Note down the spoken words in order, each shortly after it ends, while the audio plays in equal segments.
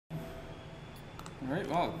All right,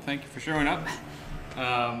 well, thank you for showing up.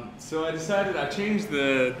 So I decided I changed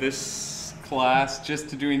this class just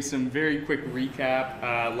to doing some very quick recap,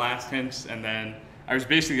 last hints, and then I was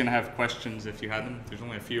basically going to have questions if you had them. There's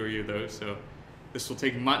only a few of you though, so this will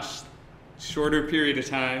take a much shorter period of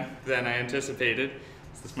time than I anticipated.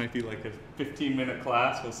 So this might be like a 15-minute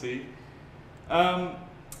class, we'll see.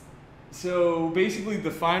 So basically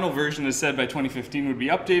the final version is said by 2015 would be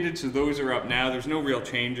updated, so those are up now. There's no real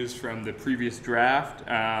changes from the previous draft.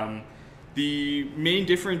 The main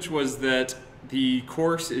difference was that the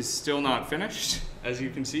course is still not finished, as you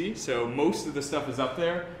can see, so most of the stuff is up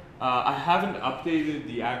there. I haven't updated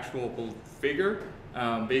the actual figure.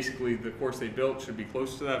 Basically the course they built should be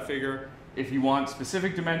close to that figure. If you want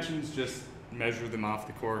specific dimensions, just measure them off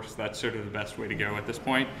the course. That's sort of the best way to go at this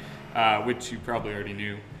point, which you probably already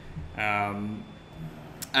knew.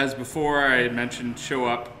 As before, I had mentioned, show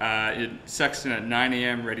up in Sexton at 9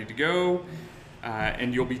 a.m. ready to go,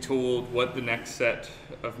 and you'll be told what the next set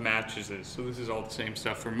of matches is. So this is all the same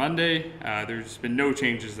stuff for Monday. There's been no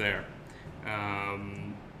changes there.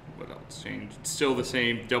 What else changed? It's still the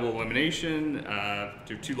same double elimination.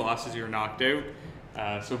 There are 2 losses, you're knocked out.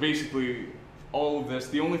 So basically, all of this,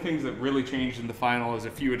 the only things that really changed in the final is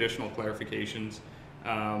a few additional clarifications.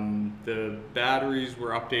 The batteries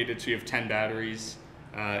were updated, so you have 10 batteries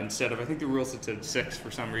instead of, I think the rules said 6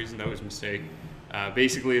 for some reason. That was a mistake.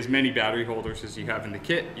 Basically, as many battery holders as you have in the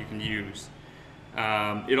kit, you can use.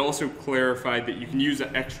 It also clarified that you can use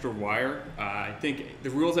an extra wire. I think the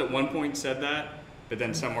rules at one point said that, but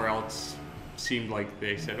then somewhere else seemed like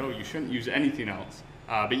they said, oh, you shouldn't use anything else.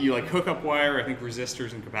 But you like hookup wire, I think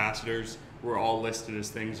resistors and capacitors were all listed as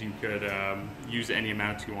things you could use any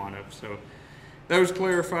amount you want of. So that was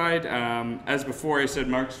clarified. As before I said,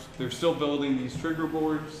 they're still building these trigger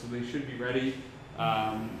boards, so they should be ready.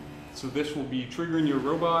 So this will be triggering your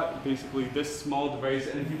robot, basically this small device.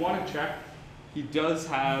 And if you want to check, he does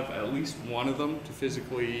have at least one of them to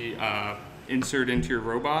physically insert into your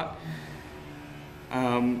robot.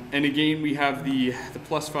 And again, we have the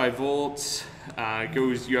plus 5 volts.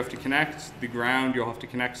 You have to connect the ground, you'll have to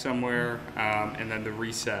connect somewhere, and then the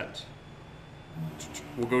reset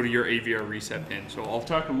will go to your AVR reset pin. So I'll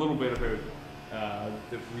talk a little bit about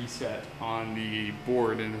the reset on the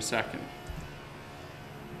board in a second.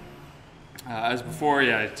 As before,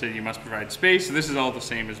 yeah, I said you must provide space. So this is all the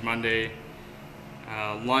same as Monday.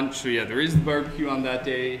 Lunch, so yeah, there is the barbecue on that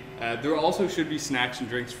day. There also should be snacks and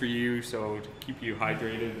drinks for you, so to keep you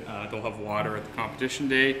hydrated. They'll have water at the competition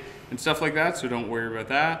day and stuff like that, so don't worry about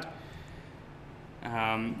that.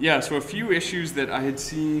 Yeah, so a few issues that I had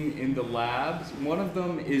seen in the labs. One of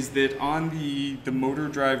them is that on the motor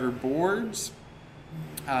driver boards,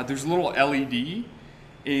 there's a little LED,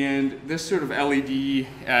 and this sort of LED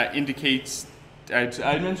indicates,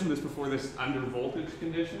 I mentioned this before, this under voltage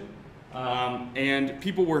condition. And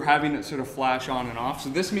people were having it sort of flash on and off. So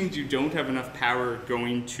this means you don't have enough power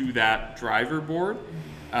going to that driver board.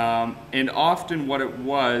 And often what it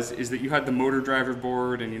was is that you had the motor driver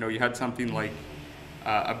board and you had something like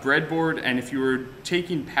a breadboard, and if you were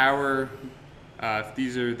taking power, if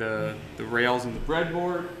these are the rails in the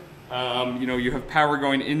breadboard, you have power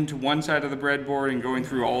going into one side of the breadboard and going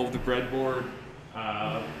through all of the breadboard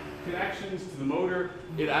connections to the motor.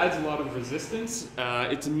 It adds a lot of resistance.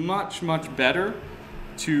 It's much, much better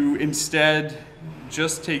to instead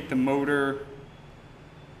just take the motor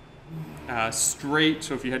straight.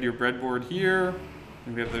 So if you had your breadboard here,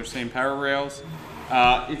 and we have those same power rails,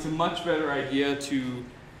 it's a much better idea to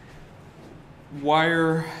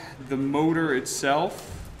wire the motor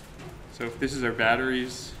itself. So if this is our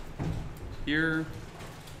batteries here,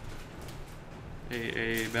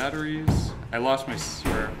 AA batteries. I lost my,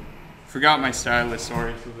 forgot my stylus,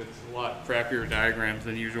 sorry, so it's a lot crappier diagrams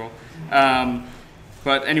than usual.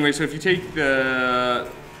 But anyway, so if you take the,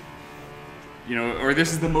 or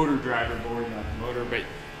this is the motor driver board, not the motor,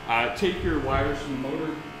 but take your wires from the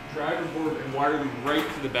motor driver board and wire them right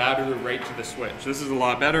to the battery, right to the switch. This is a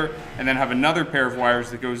lot better, and then have another pair of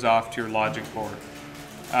wires that goes off to your logic board.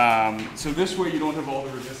 So this way you don't have all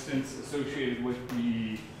the resistance associated with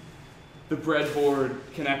the breadboard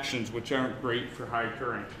connections, which aren't great for high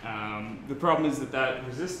current. The problem is that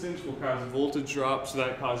resistance will cause a voltage drop, so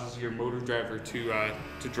that causes your motor driver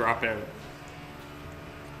to drop out.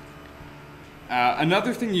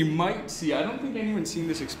 Another thing you might see, I don't think anyone's seen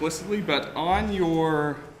this explicitly, but on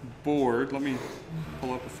your board, let me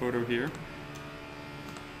pull up a photo here.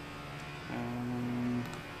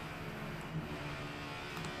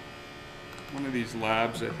 One of these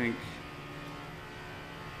labs, I think.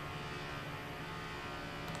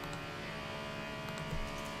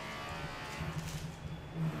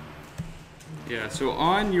 Yeah, so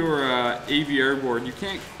on your AVR board, you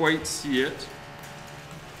can't quite see it,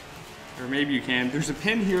 or maybe you can. There's a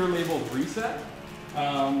pin here labeled reset.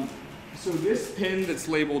 So this pin that's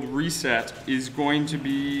labeled reset is going to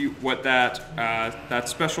be what that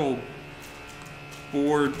special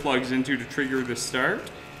board plugs into to trigger the start.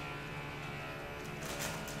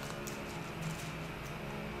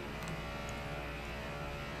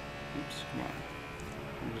 Oops, come on.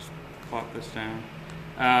 I'll just plop this down.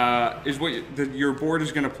 Is what your board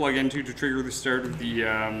is going to plug into to trigger the start of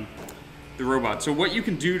the robot. So what you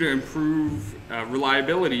can do to improve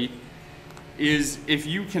reliability is if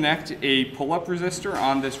you connect a pull-up resistor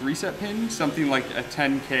on this reset pin, something like a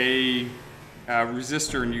 10K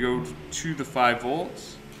resistor, and you go to the 5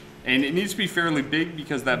 volts, and it needs to be fairly big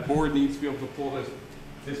because that board needs to be able to pull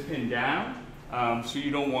this pin down. So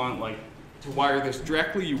you don't want to wire this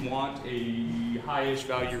directly, you want a high-ish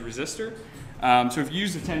value resistor. So if you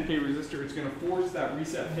use a 10K resistor, it's going to force that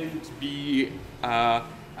reset pin to be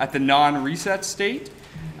at the non-reset state.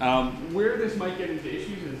 Where this might get into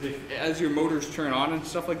issues is if, as your motors turn on and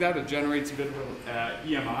stuff like that, it generates a bit of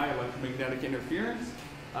EMI, electromagnetic interference,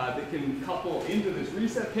 that can couple into this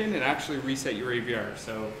reset pin and actually reset your AVR.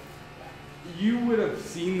 So you would have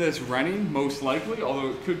seen this running most likely,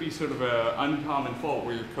 although it could be sort of an uncommon fault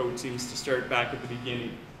where your code seems to start back at the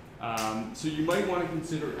beginning. So you might want to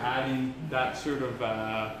consider adding that sort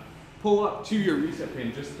of pull up to your reset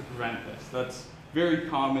pin just to prevent this. That's very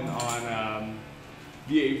common on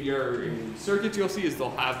the AVR circuits. You'll see is they'll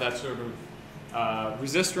have that sort of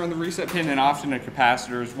resistor on the reset pin and often a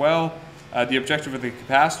capacitor as well. The objective of the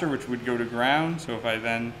capacitor, which would go to ground, so if I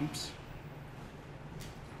then,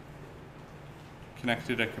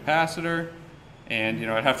 connected a capacitor, and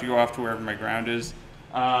I'd have to go off to wherever my ground is.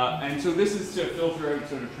 And so this is to filter out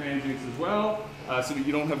sort of transients as well, so that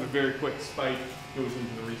you don't have a very quick spike goes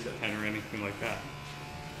into the reset pin or anything like that.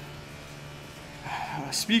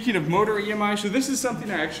 Speaking of motor EMI, so this is something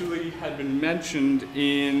I actually had been mentioned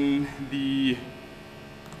in the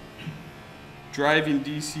driving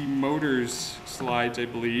DC motors slides, I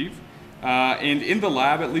believe. And in the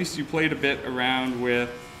lab, at least, you played a bit around with,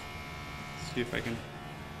 let's see if I can,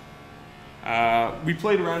 we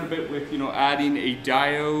played around a bit with, adding a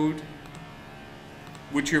diode,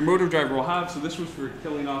 which your motor driver will have. So this was for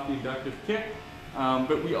killing off the inductive kick.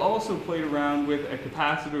 But we also played around with a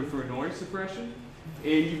capacitor for noise suppression.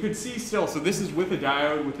 And you could see still, so this is with a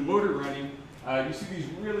diode, with the motor running, you see these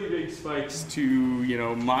really big spikes to,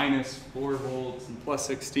 minus 4 volts and plus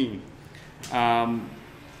 16. And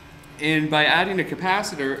by adding a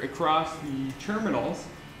capacitor across the terminals,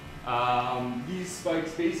 these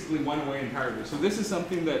spikes basically went away entirely. So this is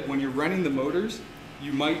something that when you're running the motors,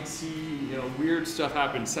 you might see weird stuff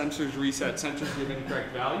happen. Sensors reset, sensors give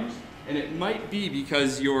incorrect values. And it might be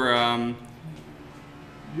because your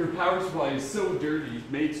power supply is so dirty,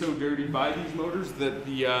 made so dirty by these motors that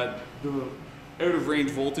the out of range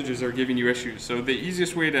voltages are giving you issues. So the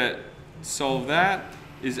easiest way to solve that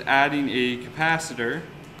is adding a capacitor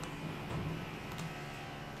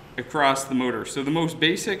across the motor. So the most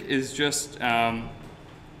basic is just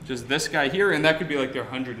this guy here, and that could be like their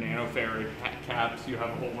 100 nanofarad caps. You have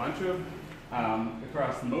a whole bunch of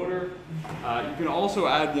across the motor. You can also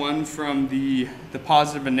add one from the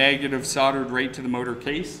positive and negative soldered right to the motor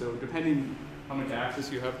case, so depending how much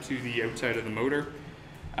access you have to the outside of the motor.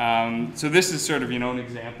 So this is sort of an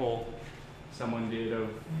example someone did of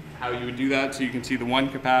how you would do that. So you can see the one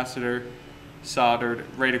capacitor soldered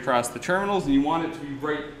right across the terminals, and you want it to be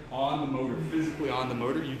right on the motor, physically on the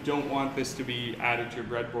motor. You don't want this to be added to your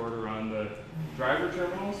breadboard or on the driver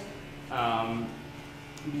terminals.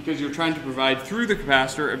 Because you're trying to provide through the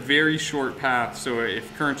capacitor a very short path. So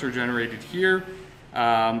if currents are generated here,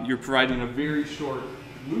 you're providing a very short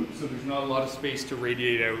loop, so there's not a lot of space to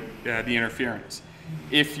radiate out the interference.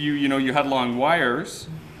 If you had long wires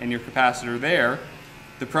and your capacitor there,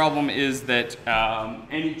 the problem is that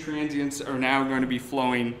any transients are now going to be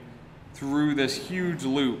flowing through this huge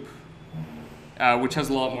loop, which has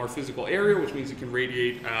a lot more physical area, which means it can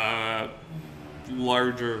radiate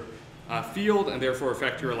larger field and therefore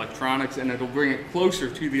affect your electronics, and it'll bring it closer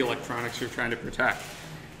to the electronics you're trying to protect.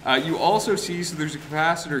 You also see, so there's a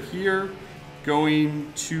capacitor here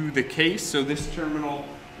going to the case. So this terminal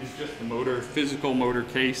is just the motor, physical motor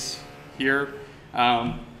case here.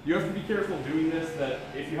 You have to be careful doing this, that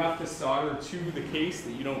if you have to solder to the case,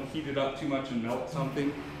 that you don't heat it up too much and melt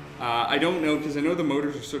something. I don't know, because I know the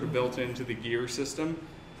motors are sort of built into the gear system.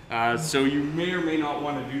 So you may or may not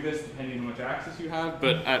want to do this depending on how much access you have,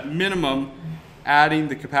 but at minimum, adding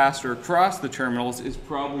the capacitor across the terminals is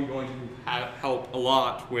probably going to help a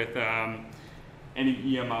lot with any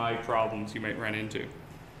EMI problems you might run into.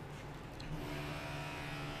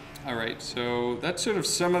 All right, so that's sort of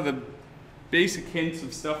some of the basic hints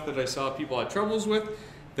of stuff that I saw people had troubles with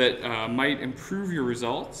that might improve your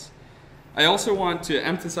results. I also want to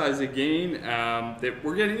emphasize again that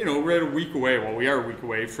we're getting, we're a week away, well, we are a week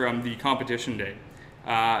away from the competition day.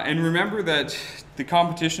 And remember that the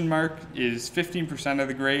competition mark is 15% of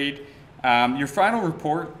the grade. Your final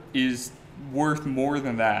report is worth more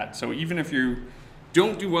than that. So even if you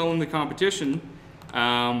don't do well in the competition,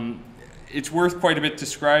 it's worth quite a bit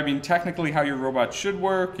describing technically how your robot should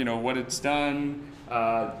work, what it's done,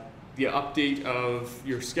 the update of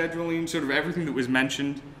your scheduling, sort of everything that was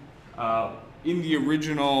mentioned in the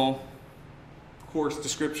original course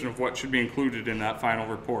description of what should be included in that final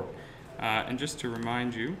report. And just to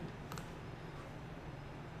remind you,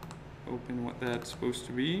 open what that's supposed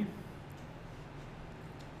to be.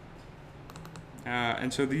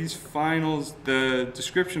 And so these finals, the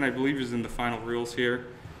description I believe is in the final rules here.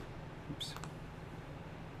 Oops.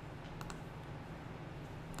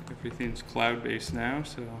 Everything's cloud-based now,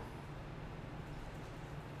 so.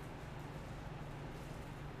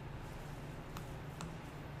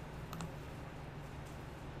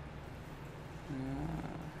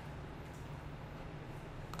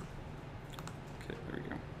 Okay, there we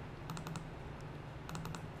go.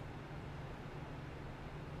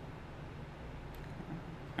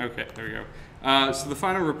 Okay, there we go. So the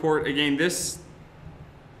final report, again, this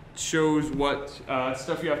shows what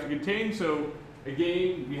stuff you have to contain. So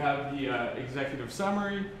again, we have the executive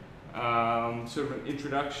summary, sort of an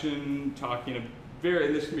introduction, talking and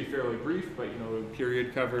this can be fairly brief, but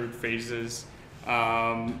period covered, phases.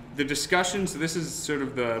 The discussion, so this is sort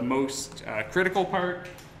of the most critical part.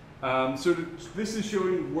 So this is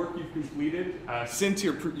showing work you've completed since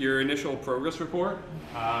your initial progress report.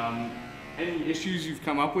 Any issues you've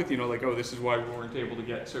come up with, like, oh, this is why we weren't able to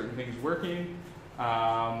get certain things working.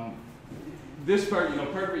 This part,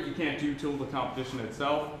 part of it you can't do till the competition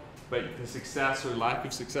itself, but the success or lack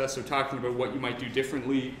of success, so talking about what you might do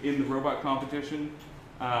differently in the robot competition.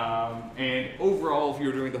 And overall, if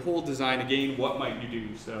you're doing the whole design again, what might you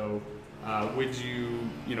do? So would you,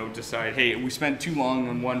 decide, hey, we spent too long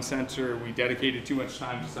on one sensor, we dedicated too much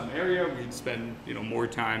time to some area, we'd spend, more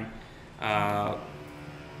time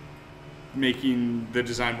making the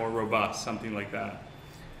design more robust, something like that.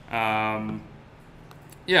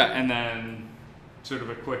 Yeah, and then sort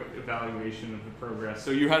of a quick evaluation of the progress.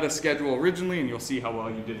 So you had a schedule originally, and you'll see how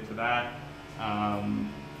well you did to that, and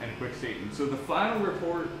a quick statement. So the final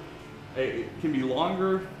report, it can be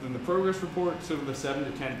longer than the progress report, sort of the 7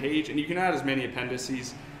 to 10 page, and you can add as many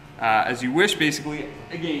appendices as you wish, basically.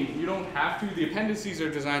 Again, you don't have to. The appendices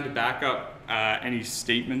are designed to back up any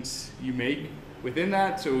statements you make within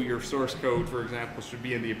that. So your source code, for example, should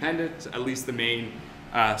be in the appendix, at least the main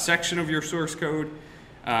section of your source code.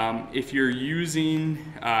 If you're using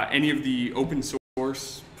any of the open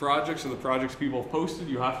source projects or the projects people have posted,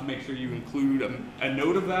 you have to make sure you include a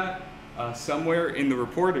note of that somewhere in the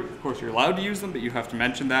report. Of course, you're allowed to use them, but you have to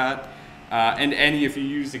mention that. And if you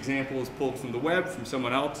use examples pulled from the web from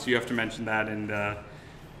someone else, you have to mention that in the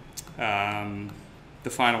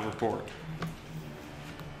final report.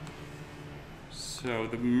 So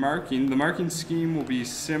the marking scheme will be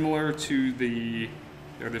similar to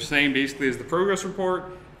they're the same basically as the progress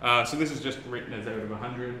report. So this is just written as out of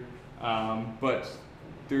 100. But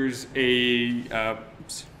there's a,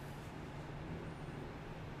 oops.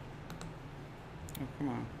 Oh, come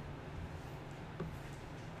on.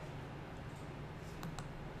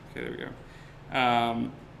 Okay, there we go.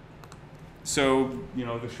 So,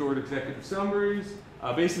 the short executive summaries.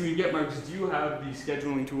 Basically, you get marks. Do you have the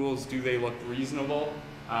scheduling tools? Do they look reasonable?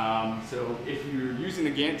 So if you're using a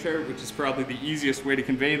Gantt chart, which is probably the easiest way to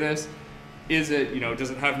convey this, does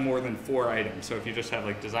it have more than 4 items? So if you just have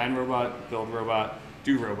like design robot, build robot,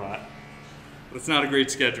 do robot, that's not a great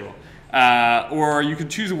schedule. Or you could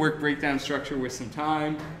choose a work breakdown structure with some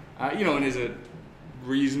time, and is it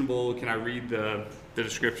reasonable? Can I read the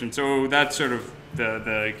description? So that's sort of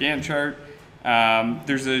the Gantt chart.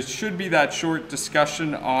 Should be that short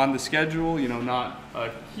discussion on the schedule, not a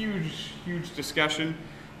huge discussion.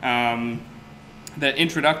 That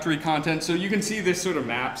introductory content. So you can see this sort of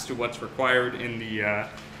maps to what's required in the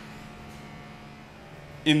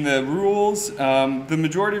rules. The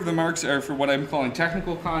majority of the marks are for what I'm calling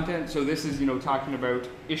technical content. So this is, talking about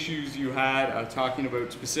issues you had, talking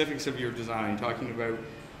about specifics of your design, talking about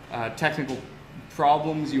technical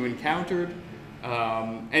problems you encountered,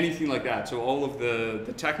 anything like that. So all of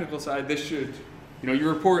the technical side, this should,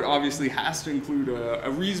 your report obviously has to include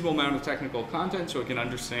a reasonable amount of technical content so it can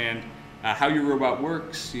understand how your robot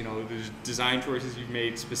works, you know, the design choices you've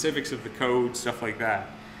made, specifics of the code, stuff like that.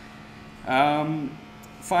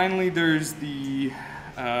 Finally, there's the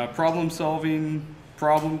problem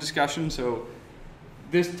discussion. So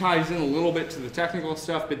this ties in a little bit to the technical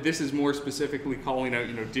stuff, but this is more specifically calling out,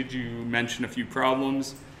 you know, did you mention a few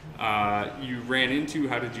problems you ran into,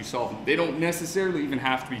 how did you solve them? They don't necessarily even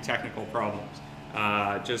have to be technical problems,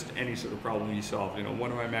 just any sort of problem you solve. You know,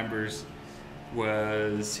 one of my members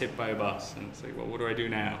was hit by a bus, and it's like, well, what do I do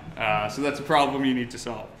now? So that's a problem you need to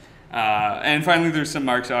solve. And finally, there's some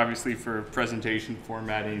marks, obviously, for presentation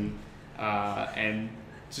formatting and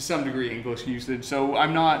to some degree English usage. So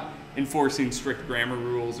I'm not enforcing strict grammar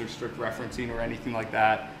rules or strict referencing or anything like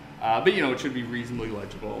that. But you know, it should be reasonably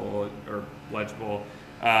legible or legible.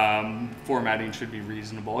 Formatting should be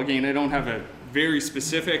reasonable. Again, I don't have a very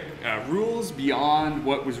specific rules beyond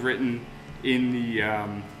what was written in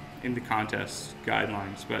the contest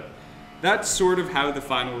guidelines, but that's sort of how the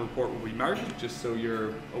final report will be marked, just so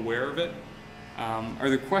you're aware of it. Are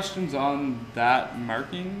there questions on that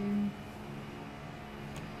marking?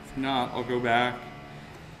 If not, I'll go back.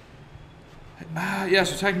 Yeah,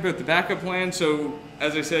 so talking about the backup plan. So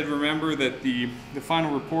as I said, remember that the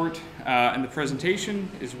final report and the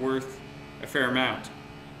presentation is worth a fair amount.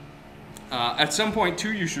 At some point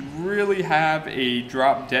too, you should really have a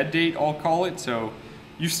drop dead date, I'll call it. So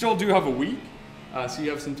you still do have a week, so you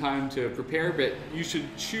have some time to prepare, but you should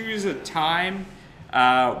choose a time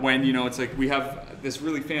when, you know, it's like we have this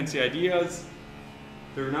really fancy ideas,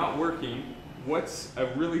 they're not working. What's a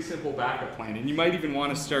really simple backup plan? And you might even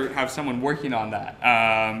want to have someone working on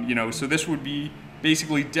that. You know, so this would be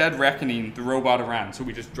basically dead reckoning the robot around. So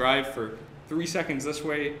we just drive for 3 seconds this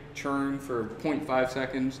way, churn for 0.5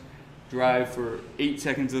 seconds, drive for 8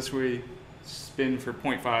 seconds this way, spin for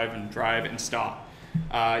 0.5 and drive and stop.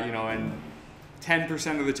 You know, and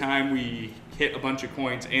 10% of the time we hit a bunch of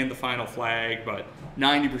coins and the final flag, but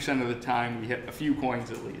 90% of the time we hit a few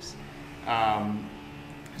coins at least.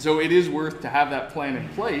 So it is worth to have that plan in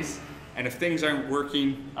place, and if things aren't working,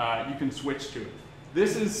 you can switch to it.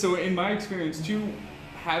 This is, so in my experience too,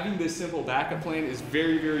 having this simple backup plan is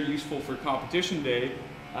very, very useful for competition day.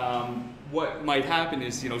 What might happen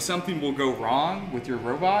is, you know, something will go wrong with your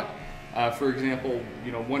robot. For example,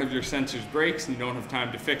 you know, one of your sensors breaks and you don't have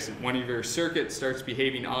time to fix it. One of your circuits starts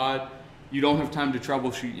behaving odd. You don't have time to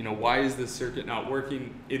troubleshoot, you know, why is this circuit not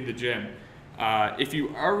working in the gym? If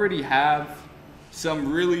you already have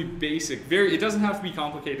some really basic, it doesn't have to be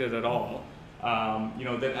complicated at all, you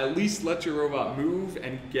know, that at least let your robot move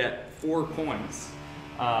and get 4 coins.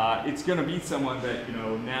 It's gonna beat someone that, you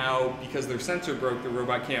know, now because their sensor broke, the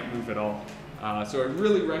robot can't move at all. So I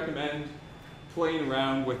really recommend playing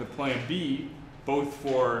around with a plan B, both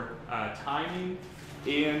for timing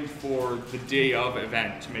and for the day of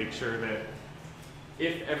event, to make sure that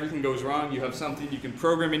if everything goes wrong, you have something you can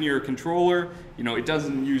program in your controller. You know, it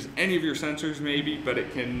doesn't use any of your sensors maybe, but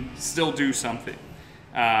it can still do something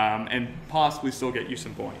and possibly still get you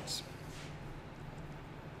some points.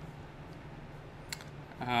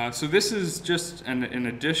 So this is just an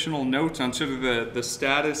additional note on sort of the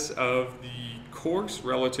status of the course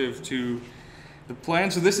relative to the plan.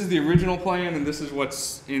 So this is the original plan, and this is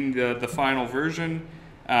what's in the final version.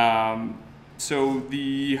 So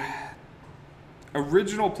the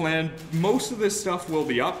original plan, most of this stuff will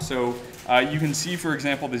be up. So you can see, for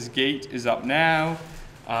example, this gate is up now.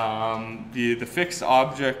 The fixed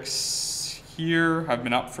objects here have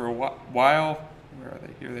been up for a while. Where are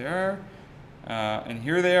they? Here they are. And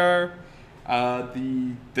here they are.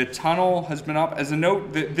 The tunnel has been up. As a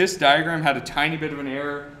note, this diagram had a tiny bit of an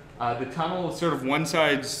error. The tunnel is sort of one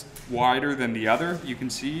side's wider than the other, you can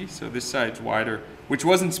see. So this side's wider, which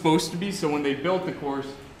wasn't supposed to be. So when they built the course,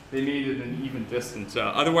 they made it an even distance.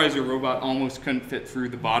 Otherwise, your robot almost couldn't fit through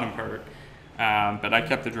the bottom part. But I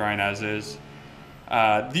kept the drawing as is.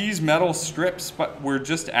 These metal strips were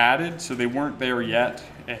just added, so they weren't there yet.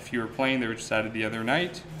 If you were playing, they were just added the other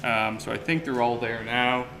night. So I think they're all there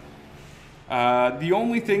now. The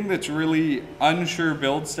only thing that's really unsure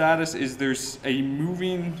build status is there's a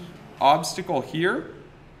moving obstacle here,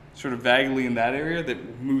 sort of vaguely in that area,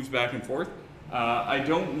 that moves back and forth. I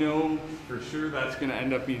don't know for sure that's going to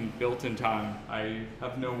end up being built in time. I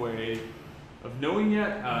have no way of knowing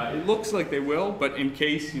yet. It looks like they will, but in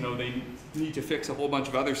case, you know, they need to fix a whole bunch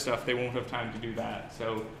of other stuff, they won't have time to do that.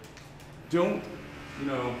 So don't, you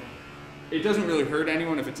know, it doesn't really hurt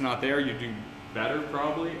anyone if it's not there. You do better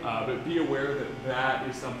probably, but be aware that that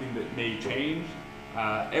is something that may change.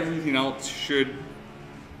 Everything else should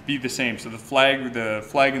be the same. So the flag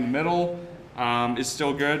in the middle is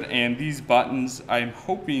still good, and these buttons I'm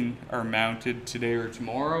hoping are mounted today or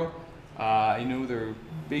tomorrow. I know they're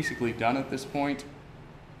basically done at this point.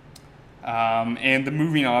 And the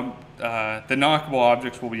the knockable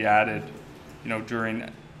objects will be added, during,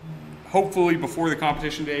 hopefully before the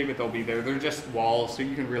competition day, but they'll be there. They're just walls, so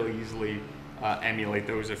you can really easily emulate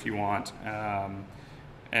those if you want,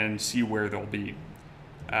 and see where they'll be.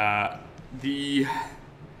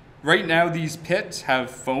 Right now these pits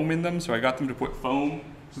have foam in them, so I got them to put foam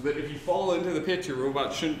so that if you fall into the pit, your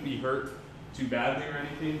robot shouldn't be hurt too badly or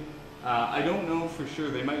anything. I don't know for sure.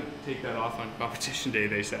 They might take that off on competition day,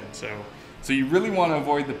 they said. So you really want to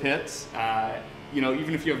avoid the pits.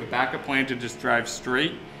 Even if you have a backup plan to just drive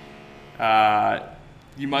straight,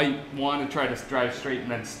 you might want to try to drive straight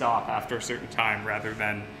and then stop after a certain time rather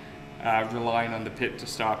than relying on the pit to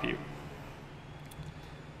stop you.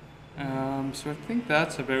 So I think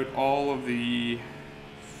that's about all of the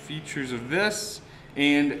features of this.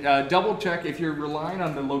 And double check if you're relying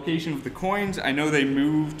on the location of the coins. I know they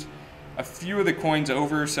moved a few of the coins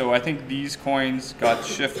over, so I think these coins got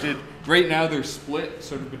shifted. Right now they're split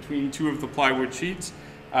sort of between two of the plywood sheets.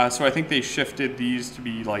 So I think they shifted these to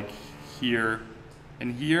be like here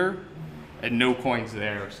and here, and no coins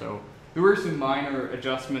there. So there were some minor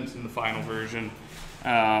adjustments in the final version.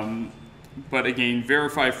 But again,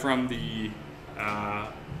 verify from the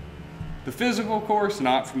physical course,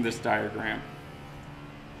 not from this diagram.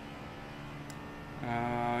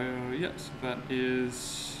 Yes, that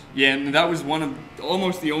is... Yeah, and that was one of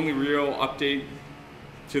almost the only real update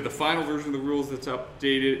to the final version of the rules that's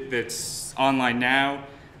updated, that's online now,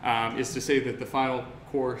 is to say that the final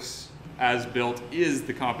course as built is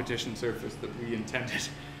the competition surface that we intended.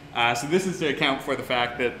 So this is to account for the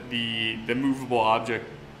fact that the movable object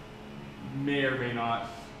may or may not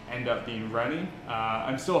end up being running.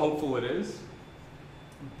 I'm still hopeful it is,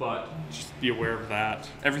 but just be aware of that.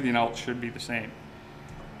 Everything else should be the same.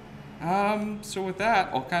 So with that,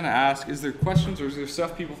 I'll kind of ask, is there questions or is there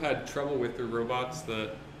stuff people have had trouble with their robots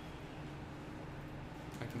that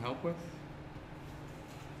I can help with?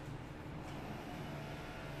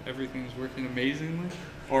 Everything's working amazingly?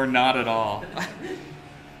 Or not at all?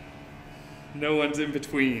 No one's in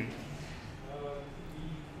between.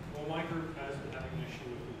 Well, my group has been having an issue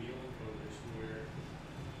with the wheel encoders where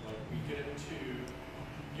we get it to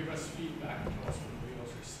give us feedback to us when the wheels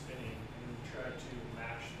are spinning, and we try to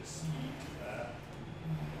match the speed to that.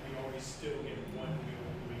 We always still get one wheel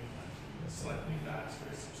moving slightly faster,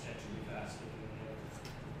 substantially faster than the other.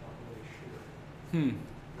 I'm not really sure.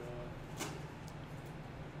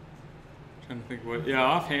 Trying to think what. Yeah,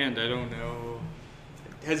 offhand, I don't know.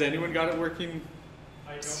 Has anyone got it working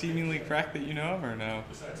seemingly correct that you know of, or no?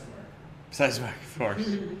 Besides Mark. Besides Mark, of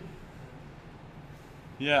course.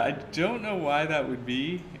 Yeah, I don't know why that would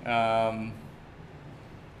be. Are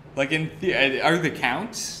the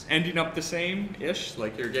counts ending up the same-ish?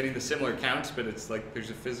 Like you're getting the similar counts, but it's like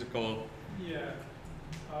there's a physical... Yeah.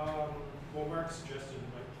 Well, Mark suggested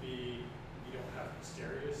it might be you don't have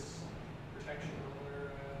Asterius protection on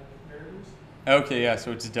their comparators. Okay, yeah,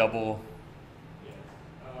 so it's double...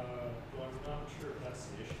 Well, I'm not sure if that's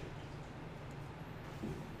the issue.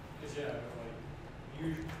 Because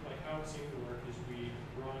how it seemed to work is we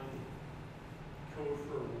run code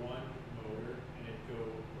for one motor and it go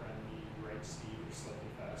run the right speed or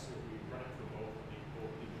slightly faster. We run it for both and they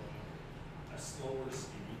both be going a slower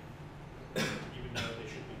speed, even though they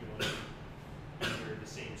should be going under the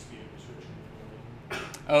same speed of restriction.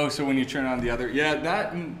 Oh, so when you turn on the other, yeah,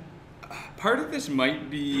 that part of this might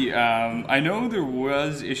be. I know there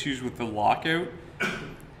was issues with the lockout.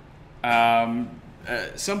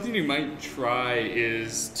 Something you might try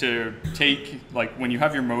is to take, like when you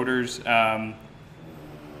have your motors,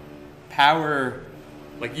 power,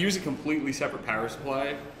 like use a completely separate power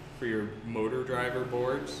supply for your motor driver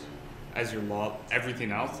boards as your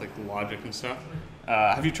everything else, like the logic and stuff.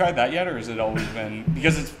 Have you tried that yet, or has it always been,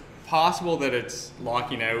 because it's possible that it's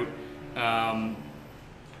locking out,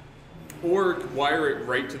 or wire it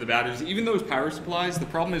right to the batteries. Even those power supplies, the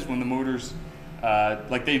problem is when the motors,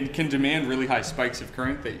 they can demand really high spikes of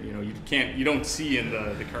current that you don't see in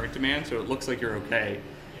the current demand, so it looks like you're okay.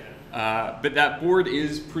 But that board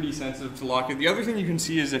is pretty sensitive to lockout. The other thing you can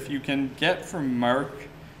see is if you can get from Mark,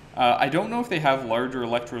 I don't know if they have larger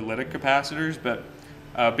electrolytic capacitors, but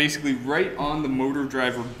basically right on the motor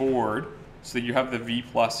driver board, so that you have the V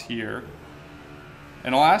plus here.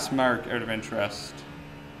 And I'll ask Mark out of interest.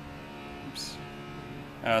 Oops.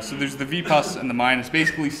 So there's the V plus and the minus,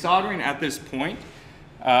 basically soldering at this point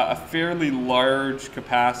a fairly large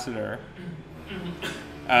capacitor.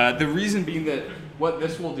 The reason being that what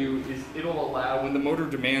this will do is it'll allow, when the motor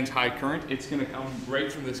demands high current, it's going to come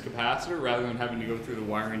right from this capacitor rather than having to go through the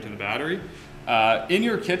wiring to the battery. In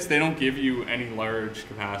your kits, they don't give you any large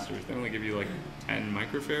capacitors. They only give you like 10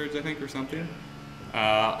 microfarads, I think, or something.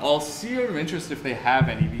 I'll see out of interest if they have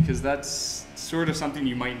any, because that's sort of something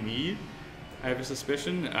you might need. I have a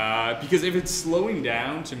suspicion. Because if it's slowing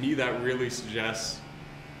down, to me, that really suggests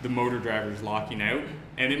the motor driver is locking out.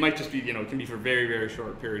 And it might just be, you know, it can be for very, very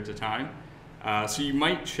short periods of time. So you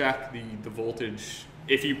might check the voltage.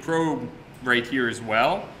 If you probe right here as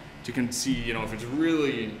well, to see, you know, if it's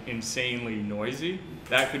really insanely noisy,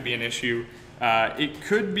 that could be an issue. It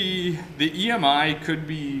could be, the EMI could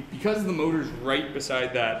be, because the motor's right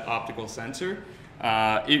beside that optical sensor,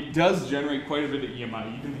 it does generate quite a bit of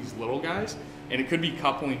EMI, even these little guys, and it could be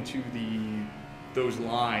coupling to those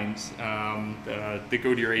lines that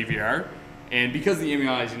go to your AVR. And because the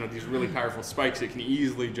EMI is, you know, these really powerful spikes, it can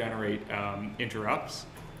easily generate interrupts,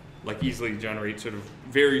 like easily generate sort of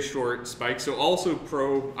very short spikes. So also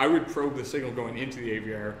I would probe the signal going into the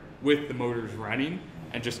AVR with the motors running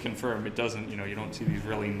and just confirm it doesn't, you know, you don't see these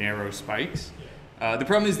really narrow spikes. The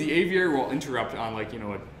problem is the AVR will interrupt on like, you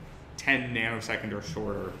know, a 10 nanosecond or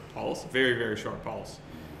shorter pulse, very, very short pulse.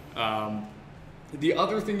 The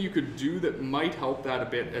other thing you could do that might help that a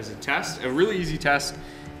bit as a test, a really easy test,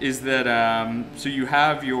 is that, so you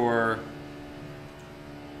have your,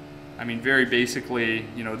 I mean, very basically,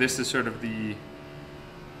 you know, this is sort of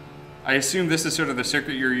I assume this is sort of the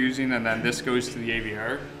circuit you're using, and then this goes to the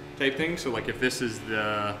AVR type thing. So like if this is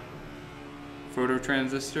the photo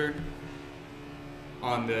transistor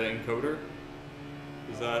on the encoder,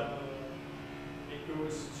 is that? It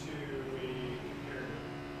goes to a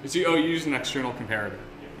comparator. So, you use an external comparator.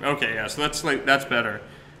 Yeah. Okay, yeah, so that's better.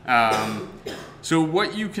 So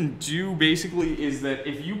what you can do basically is that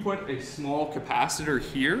if you put a small capacitor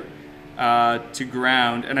here to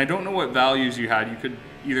ground, and I don't know what values you had, you could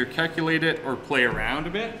either calculate it or play around a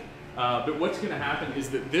bit, but what's going to happen is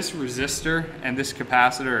that this resistor and this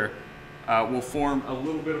capacitor will form a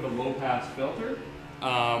little bit of a low-pass filter,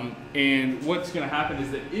 and what's going to happen is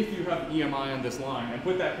that if you have EMI on this line, and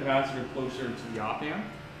put that capacitor closer to the op-amp,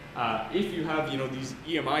 if you have, you know, these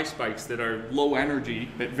EMI spikes that are low energy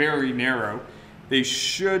but very narrow, they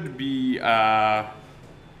should be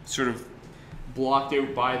sort of blocked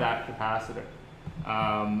out by that capacitor.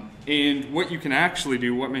 And what you can actually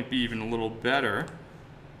do, what might be even a little better,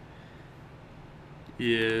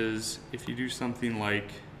 is if you do something like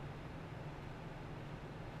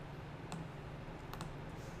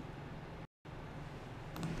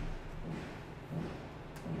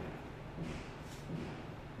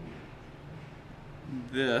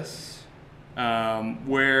this,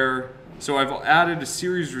 so I've added a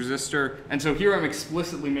series resistor, and so here I'm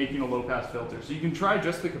explicitly making a low-pass filter. So you can try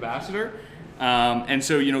just the capacitor, and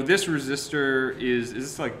so, you know, this resistor is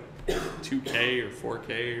this like 2K or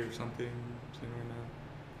 4K or something right now?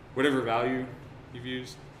 Whatever value you've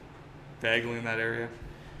used, vaguely in that area.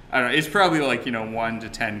 I don't know, it's probably like, you know, 1 to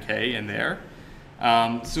 10K in there.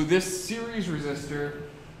 So this series resistor,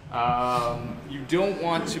 you don't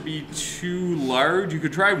want to be too large. You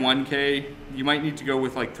could try 1K. You might need to go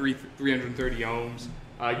with like 330 ohms.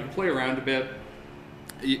 You can play around a bit.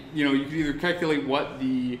 You know, you can either calculate what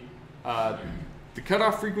the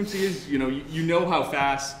cutoff frequency is. You know how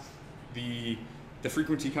fast the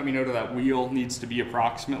frequency coming out of that wheel needs to be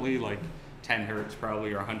approximately, like 10 hertz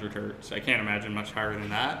probably, or 100 hertz. I can't imagine much higher than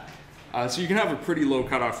that. So you can have a pretty low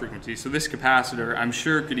cutoff frequency. So this capacitor, I'm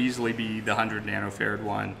sure, could easily be the 100 nanofarad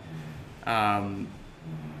one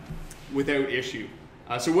without issue.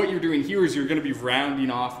 So what you're doing here is you're going to be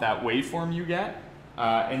rounding off that waveform you get,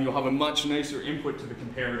 and you'll have a much nicer input to the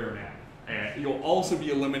comparator now. You'll also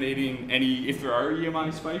be eliminating any, if there are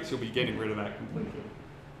EMI spikes, you'll be getting rid of that completely.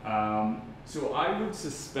 So I would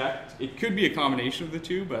suspect it could be a combination of the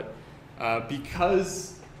two, but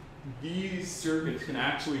because these circuits can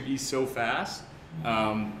actually be so fast,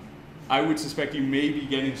 I would suspect you may be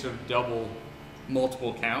getting sort of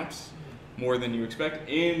multiple counts more than you expect,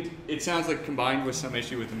 and it sounds like combined with some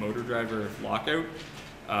issue with the motor driver lockout,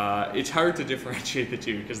 it's hard to differentiate the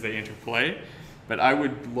two because they interplay, but I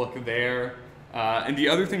would look there. And the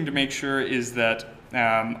other thing to make sure is that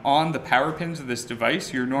on the power pins of this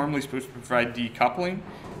device, you're normally supposed to provide decoupling.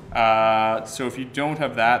 So if you don't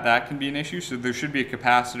have that, that can be an issue. So there should be a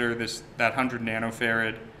capacitor, that 100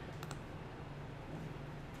 nanofarad.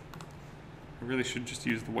 I really should just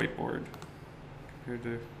use the whiteboard compared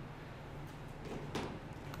to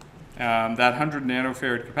that 100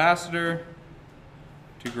 nanofarad capacitor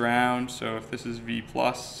to ground. So if this is V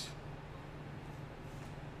plus,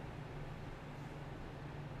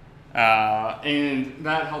 And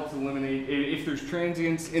that helps eliminate, if there's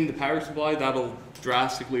transients in the power supply, that'll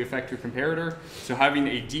drastically affect your comparator. So having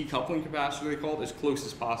a decoupling capacitor, they call it, as close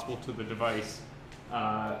as possible to the device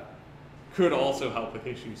could also help with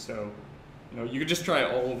issues. So, you could just try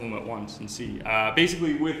all of them at once and see.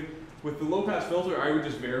 Basically, with the low-pass filter, I would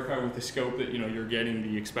just verify with the scope that you're getting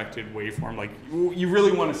the expected waveform. Like you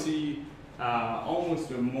really want to see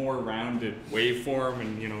almost a more rounded waveform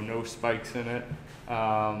and no spikes in it.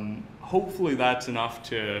 Hopefully that's enough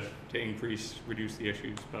to reduce the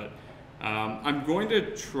issues. But I'm going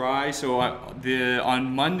to try. So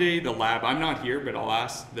on Monday the lab, I'm not here, but I'll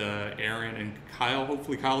ask Aaron and Kyle.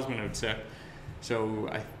 Hopefully Kyle's been out sick, so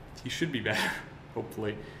he should be better.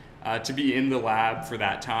 Hopefully. To be in the lab for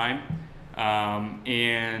that time.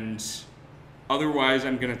 And otherwise,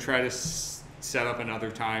 I'm going to try to set up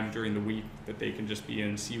another time during the week that they can just be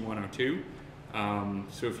in C102.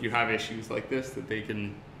 So if you have issues like this, that they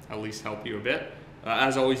can at least help you a bit.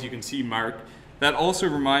 As always, you can see Mark. That also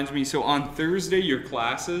reminds me, so on Thursday, your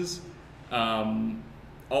classes,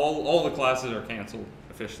 all the classes are canceled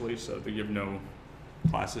officially, so you have no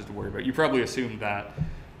classes to worry about. You probably assumed that.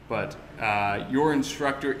 But your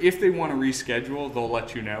instructor, if they want to reschedule, they'll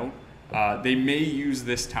let you know. They may use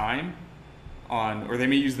this time or they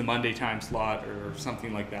may use the Monday time slot or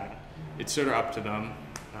something like that. It's sort of up to them.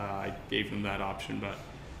 I gave them that option, but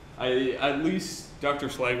at least Dr.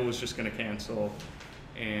 Slagle was just going to cancel,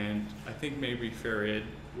 and I think maybe Farid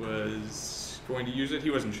was going to use it. He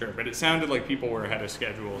wasn't sure, but it sounded like people were ahead of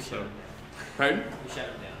schedule. So, pardon? We shut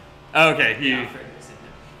him down. Okay.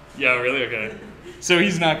 Yeah, really? Okay. So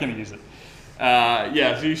he's not going to use it.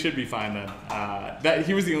 Yeah, so you should be fine then.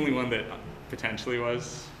 He was the only one that potentially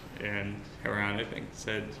was, and Haran, I think,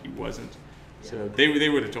 said he wasn't. So they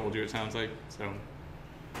would have told you, it sounds like. So,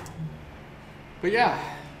 but yeah.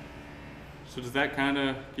 So does that kind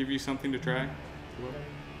of give you something to try?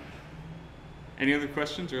 Any other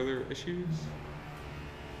questions or other issues?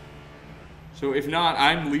 So if not,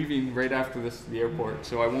 I'm leaving right after this to the airport,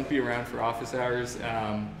 so I won't be around for office hours.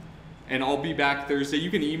 And I'll be back Thursday.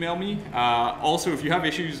 You can email me. Also, if you have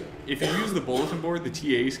issues, if you use the bulletin board, the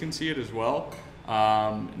TAs can see it as well.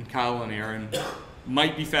 And Kyle and Aaron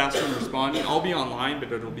might be faster in responding. I'll be online,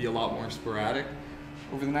 but it'll be a lot more sporadic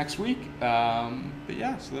over the next week. But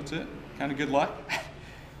yeah, so that's it. Kind of good luck.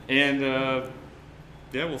 And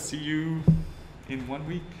yeah, we'll see you in 1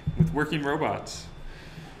 week with Working Robots.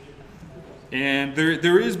 And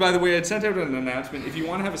there is, by the way, I'd sent out an announcement. If you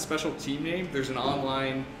want to have a special team name, there's an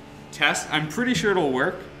online test. I'm pretty sure it'll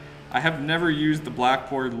work. I have never used the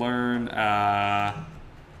Blackboard Learn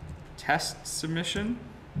test submission.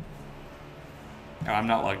 Oh, I'm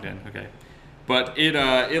not logged in. Okay, but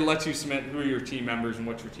it lets you submit who are your team members and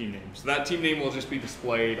what's your team name. So that team name will just be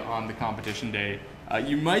displayed on the competition day.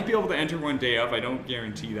 You might be able to enter one day up. I don't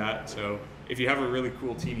guarantee that. So if you have a really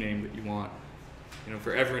cool team name that you want,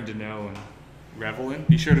 for everyone to know and revel in,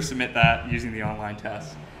 be sure to submit that using the online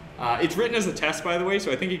test. It's written as a test, by the way,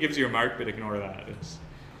 so I think it gives you a mark, but ignore that.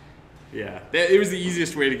 It was the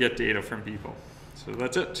easiest way to get data from people. So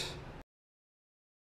that's it.